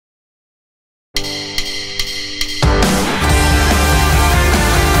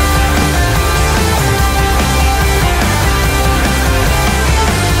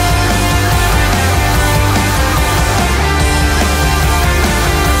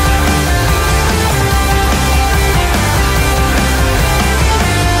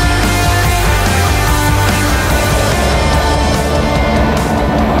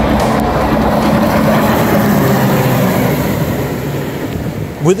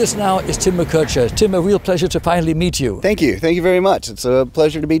With us now is Tim McKercher. Tim, a real pleasure to finally meet you. Thank you. Thank you very much. It's a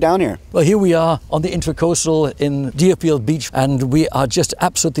pleasure to be down here. Well, here we are on the Intracoastal in Deerfield Beach, and we are just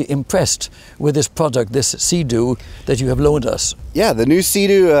absolutely impressed with this product, this SeaDoo that you have loaned us. Yeah, the new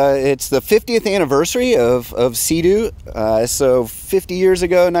SeaDoo, it's the 50th anniversary of SeaDoo. So 50 years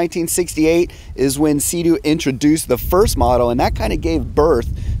ago, 1968, is when SeaDoo introduced the first model, and that kind of gave birth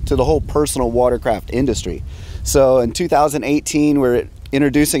to the whole personal watercraft industry. So in 2018, we're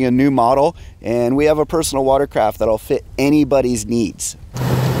introducing a new model, and we have a personal watercraft that'll fit anybody's needs.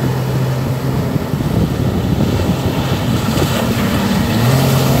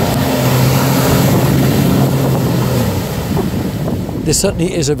 This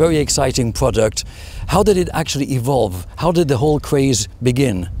certainly is a very exciting product. How did it actually evolve? How did the whole craze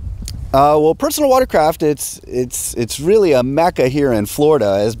begin? Well, personal watercraft, it's really a mecca here in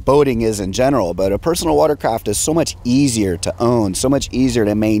Florida, as boating is in general, but a personal watercraft is so much easier to own, so much easier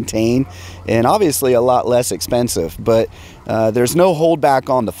to maintain, and obviously a lot less expensive, but there's no holdback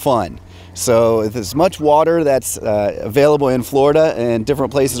on the fun. So if there's much water that's available in Florida and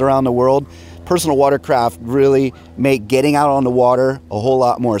different places around the world, personal watercraft really make getting out on the water a whole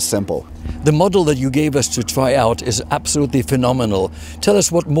lot more simple. The model that you gave us to try out is absolutely phenomenal. Tell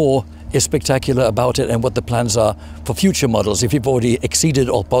us what more is spectacular about it and what the plans are for future models, if you've already exceeded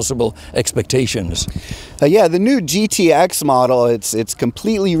all possible expectations. Yeah, the new GTX model, it's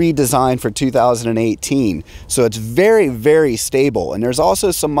completely redesigned for 2018. So it's very, very stable. And there's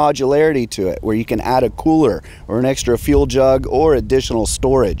also some modularity to it where you can add a cooler or an extra fuel jug or additional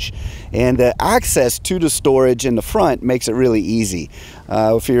storage. And the access to the storage in the front makes it really easy.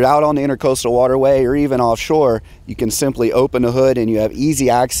 If you're out on the Intercoastal Waterway or even offshore, you can simply open the hood and you have easy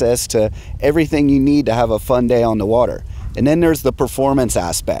access to everything you need to have a fun day on the water. And then there's the performance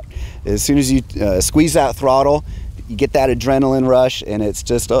aspect. As soon as you squeeze that throttle, you get that adrenaline rush, and it's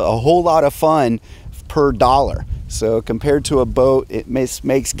just a whole lot of fun per dollar. So compared to a boat, it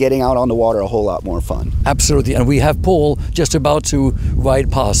makes getting out on the water a whole lot more fun. Absolutely, and we have Paul just about to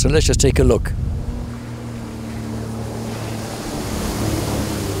ride past, so let's just take a look.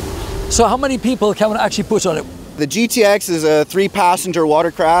 So how many people can one actually put on it? The GTX is a 3-passenger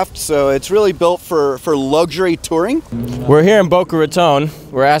watercraft, so it's really built for luxury touring. We're here in Boca Raton.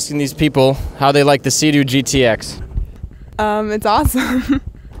 We're asking these people how they like the SeaDoo GTX. It's awesome.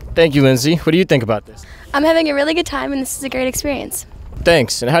 Thank you, Lindsay. What do you think about this? I'm having a really good time, and this is a great experience.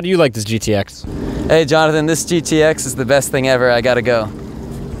 Thanks. And how do you like this GTX? Hey, Jonathan, this GTX is the best thing ever. I gotta go.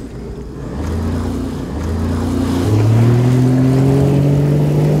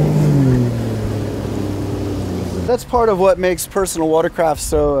 That's part of what makes personal watercraft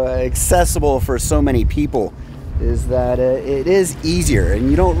so accessible for so many people, is that it is easier, and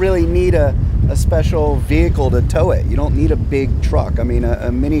you don't really need a special vehicle to tow it. You don't need a big truck. I mean,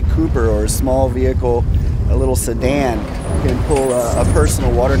 a Mini Cooper or a small vehicle, a little sedan, can pull a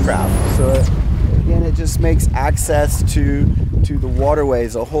personal watercraft. So again, it just makes access to the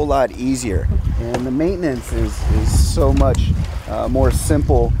waterways a whole lot easier, and the maintenance is so much more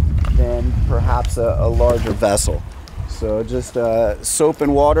simple than perhaps a larger vessel. So just soap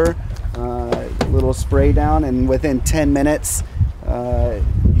and water, little spray down, and within 10 minutes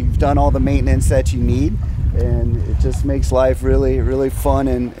you've done all the maintenance that you need, and it just makes life really, really fun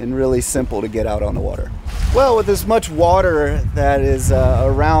and really simple to get out on the water. Well, with as much water that is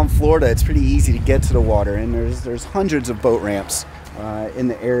around Florida, it's pretty easy to get to the water, and there's hundreds of boat ramps in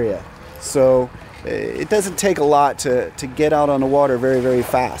the area. So it doesn't take a lot to get out on the water very, very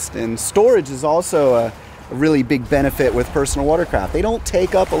fast. And storage is also a really big benefit with personal watercraft. They don't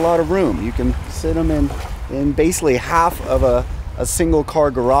take up a lot of room. You can sit them in basically half of a single car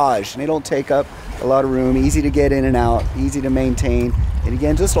garage, and they don't take up a lot of room, easy to get in and out, easy to maintain, and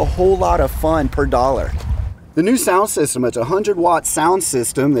again, just a whole lot of fun per dollar. The new sound system, it's a 100-watt sound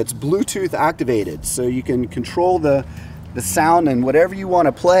system that's Bluetooth activated, so you can control the sound and whatever you want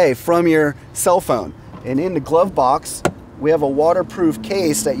to play from your cell phone. And in the glove box, we have a waterproof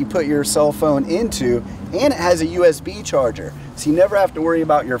case that you put your cell phone into, and it has a USB charger. So you never have to worry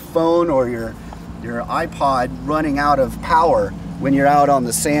about your phone or your iPod running out of power when you're out on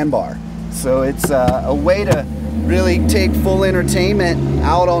the sandbar. So it's a way to really take full entertainment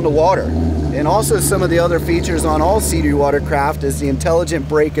out on the water. And also some of the other features on all SeaDoo watercraft is the intelligent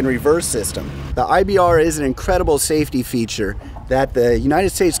brake and reverse system. The IBR is an incredible safety feature that the United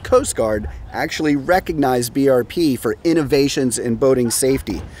States Coast Guard actually recognize BRP for innovations in boating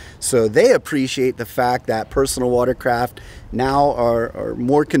safety. So they appreciate the fact that personal watercraft now are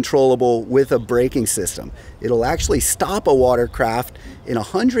more controllable with a braking system. It'll actually stop a watercraft in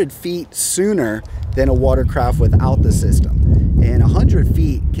 100 feet sooner than a watercraft without the system. And 100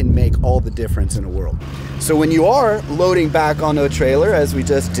 feet can make all the difference in the world. So when you are loading back onto a trailer, as we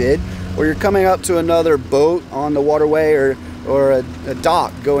just did, or you're coming up to another boat on the waterway or a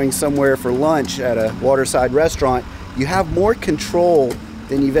dock going somewhere for lunch at a waterside restaurant, you have more control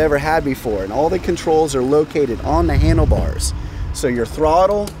than you've ever had before. And all the controls are located on the handlebars. So your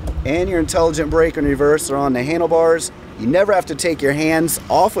throttle and your intelligent brake and reverse are on the handlebars. You never have to take your hands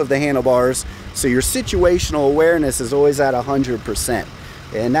off of the handlebars. So your situational awareness is always at 100%.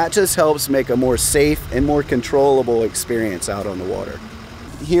 And that just helps make a more safe and more controllable experience out on the water.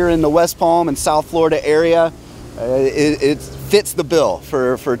 Here in the West Palm and South Florida area, it fits the bill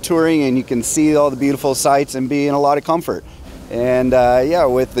for touring, and you can see all the beautiful sights and be in a lot of comfort. And yeah,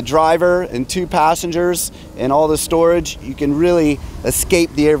 with the driver and 2 passengers and all the storage, you can really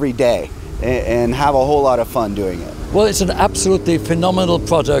escape the everyday and have a whole lot of fun doing it. Well, it's an absolutely phenomenal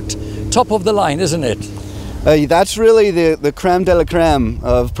product. Top of the line, isn't it? That's really the creme de la creme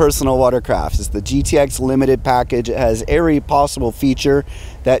of personal watercrafts. It's the GTX limited package. It has every possible feature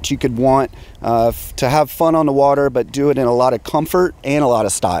that you could want to have fun on the water, but do it in a lot of comfort and a lot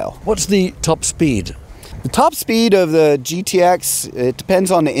of style. What's the top speed? The top speed of the GTX, it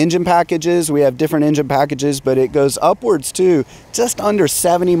depends on the engine packages. We have different engine packages, but it goes upwards to just under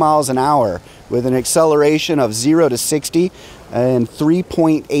 70 miles an hour with an acceleration of 0 to 60 in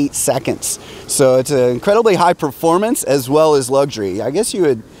 3.8 seconds. So it's an incredibly high performance as well as luxury. I guess you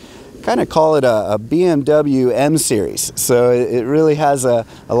would kind of call it a BMW M series. So it really has a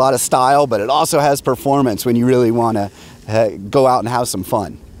lot of style, but it also has performance when you really want to go out and have some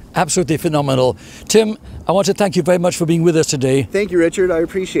fun. Absolutely phenomenal. Tim, I want to thank you very much for being with us today. Thank you, Richard. I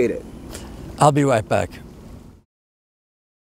appreciate it. I'll be right back.